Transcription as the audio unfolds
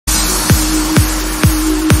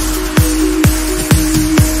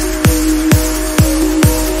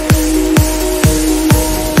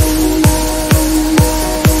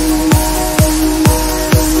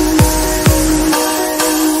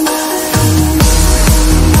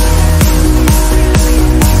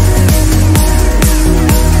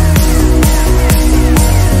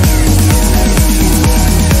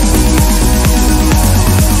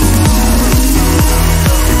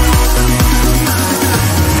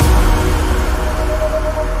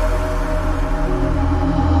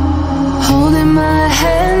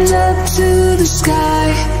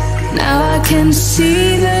can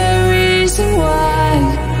see the reason why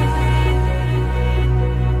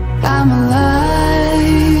I'm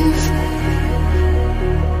alive.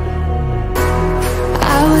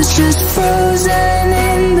 I was just frozen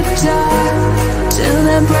in the dark till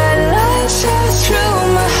that bright light shines through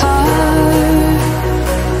my heart.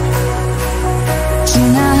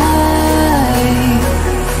 Tonight,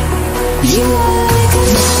 you are like a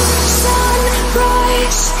new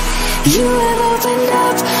sunrise. You have opened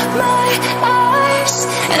up my eyes,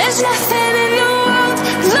 and there's nothing in the world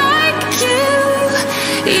like you.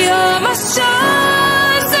 You're my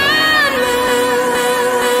stars and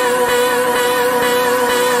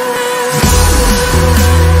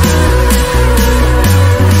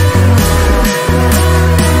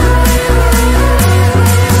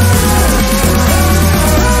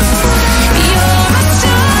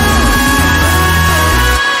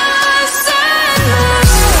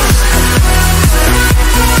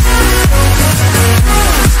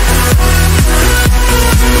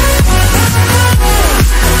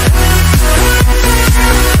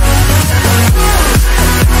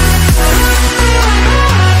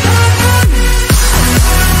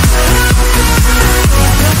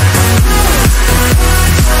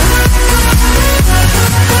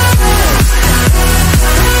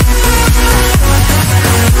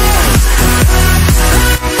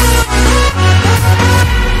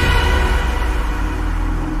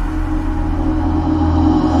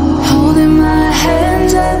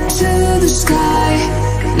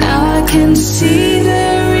can see the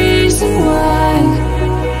reason why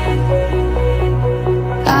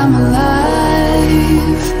I'm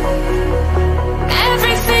alive.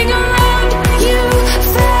 Everything around you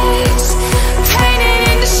fades, painted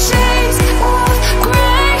in the shades of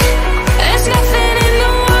grey. There's nothing in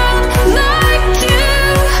the world like you.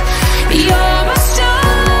 You're my stars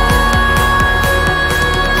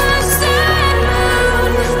and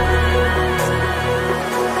moon.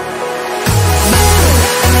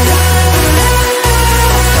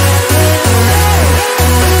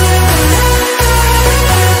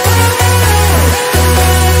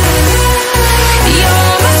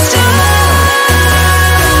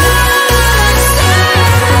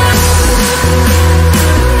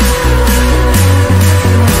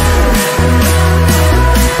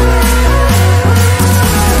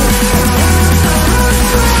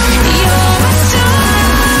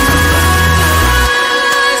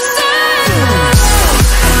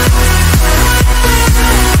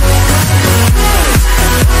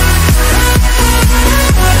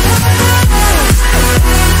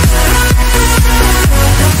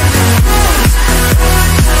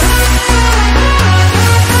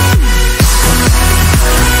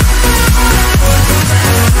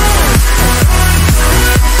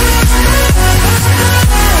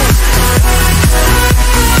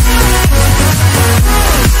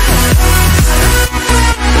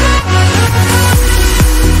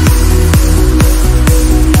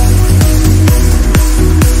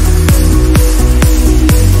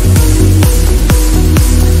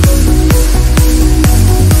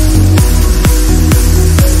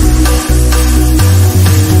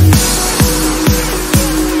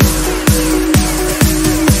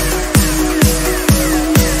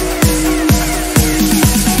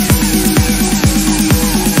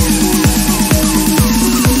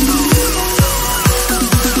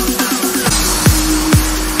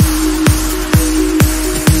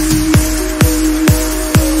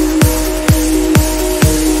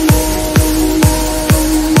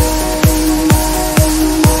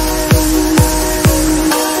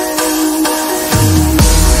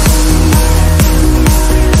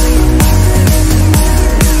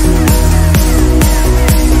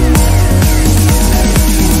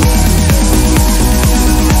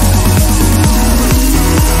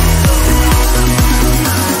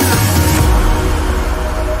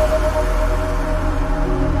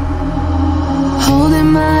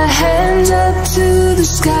 To the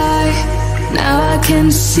sky, now I can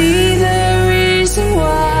see the reason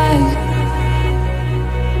why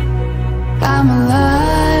I'm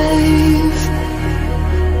alive.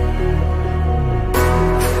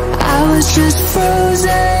 I was just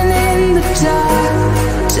frozen in the dark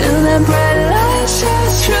till that bright light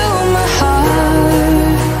shines through my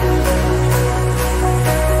heart.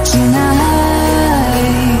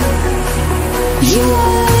 Tonight, you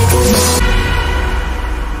are like a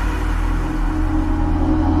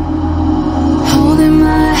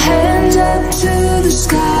to the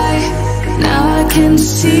sky, now I can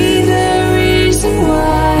see the reason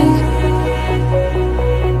why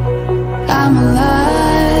I'm alive.